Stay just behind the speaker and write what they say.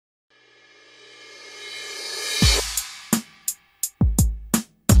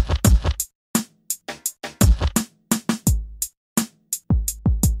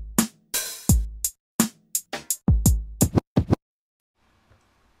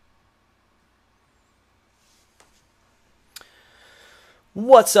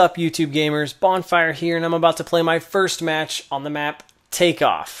What's up, YouTube gamers? Bonfire here, and I'm about to play my first match on the map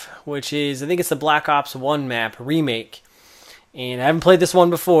Takeoff, which is, I think it's the Black Ops 1 map remake. And I haven't played this one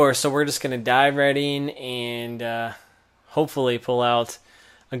before, so we're just going to dive right in and hopefully pull out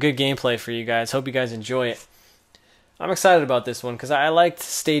a good gameplay for you guys. Hope you guys enjoy it. I'm excited about this one because I liked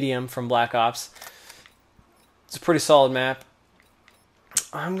Stadium from Black Ops. It's a pretty solid map.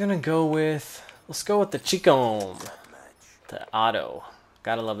 I'm going to go with, let's go with the Chicom, the auto.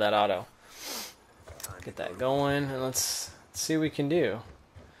 Gotta love that auto. Get that going, and let's see what we can do.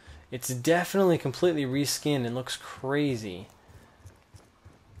 It's definitely completely reskinned and looks crazy.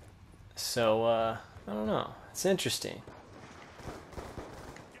 So, I don't know. It's interesting.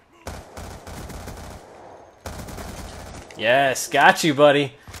 Yes, got you,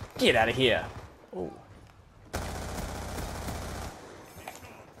 buddy. Get out of here. Oh.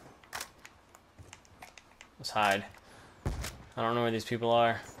 Let's hide. I don't know where these people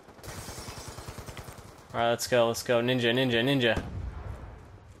are. Alright, let's go, let's go. Ninja, ninja, ninja.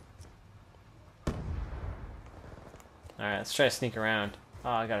 Alright, let's try to sneak around.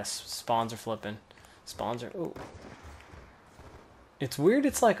 Oh, I got a spawns are flipping. Spawns are... Ooh. It's weird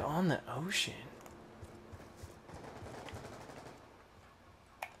it's like on the ocean.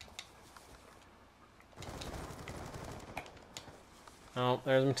 Oh,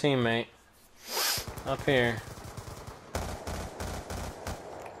 there's my teammate. Up here.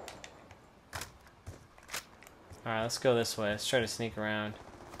 Alright, let's go this way. Let's try to sneak around.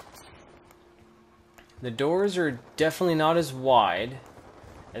 The doors are definitely not as wide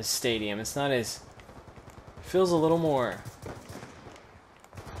as Stadium. It's not as... feels a little more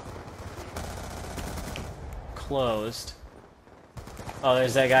closed. Oh,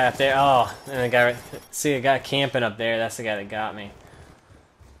 there's that guy up there. Oh, and the guy... See a guy camping up there. That's the guy that got me.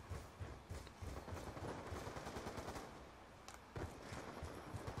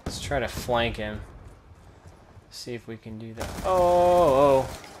 Let's try to flank him. See if we can do that. Oh,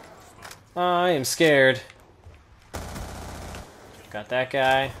 I am scared. Got that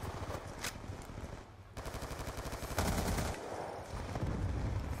guy.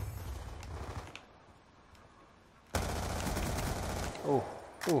 Oh,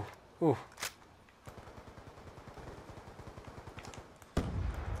 ooh, ooh.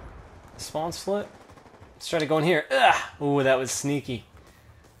 Spawns flip. Let's try to go in here. Ugh. Ooh, that was sneaky.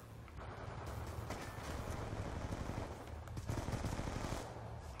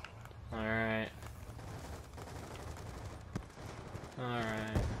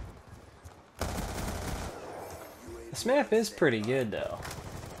 This map is pretty good, though.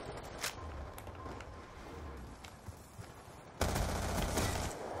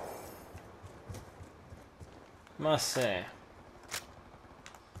 Must say.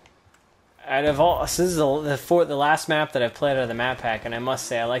 Out of all, this is the last map that I've played out of the map pack, and I must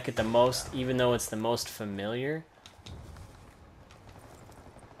say I like it the most, even though it's the most familiar.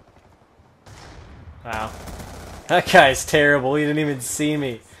 Wow. That guy's terrible. He didn't even see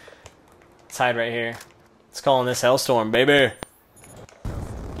me. Let's hide right here. Let's call on this Hellstorm, baby.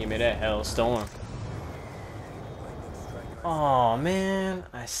 Give me that Hellstorm. Oh man,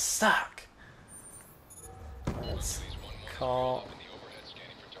 I suck. Let's call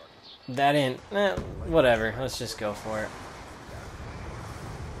that in. Whatever. Let's just go for it.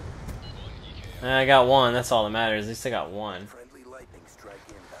 I got one. That's all that matters. At least I got one.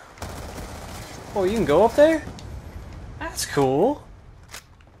 Oh, you can go up there? That's cool.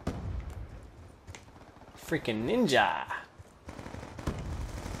 Freaking ninja.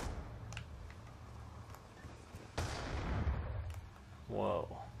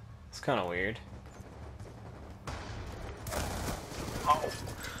 Whoa. It's kind of weird. Oh.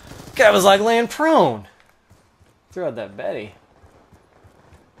 Guy was like laying prone. Threw out that Betty.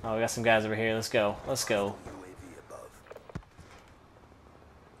 Oh, we got some guys over here. Let's go. Let's go.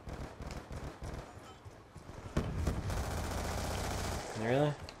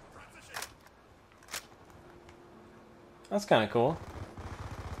 Really? That's kind of cool.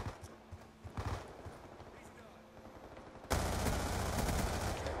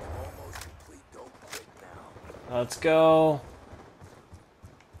 Let's go.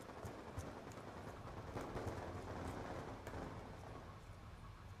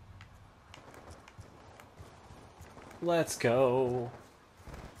 Let's go.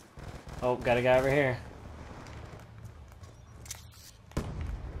 Oh, got a guy over here.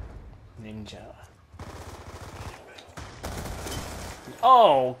 Ninja.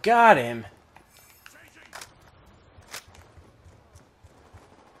 Oh, got him.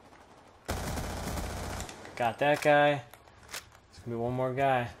 Got that guy. There's gonna be one more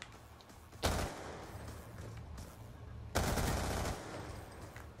guy.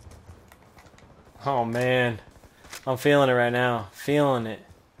 Oh man, I'm feeling it right now. Feeling it.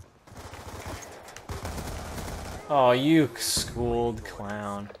 Oh, you schooled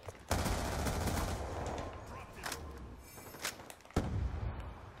clown.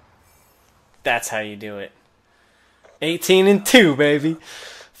 That's how you do it. 18-2, baby.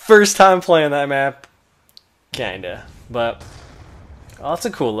 First time playing that map. Kinda. But, oh, that's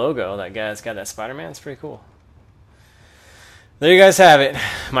a cool logo. That guy's got that Spider-Man. It's pretty cool. There you guys have it.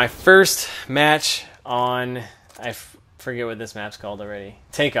 My first match on, I forget what this map's called already.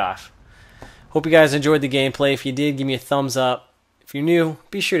 Takeoff. Hope you guys enjoyed the gameplay. If you did, give me a thumbs up. If you're new,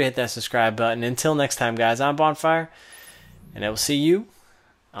 be sure to hit that subscribe button. Until next time, guys, I'm Bonfire, and I will see you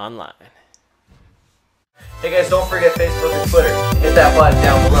online. Hey guys, don't forget Facebook and Twitter. Hit that button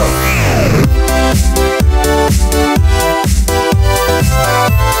down below.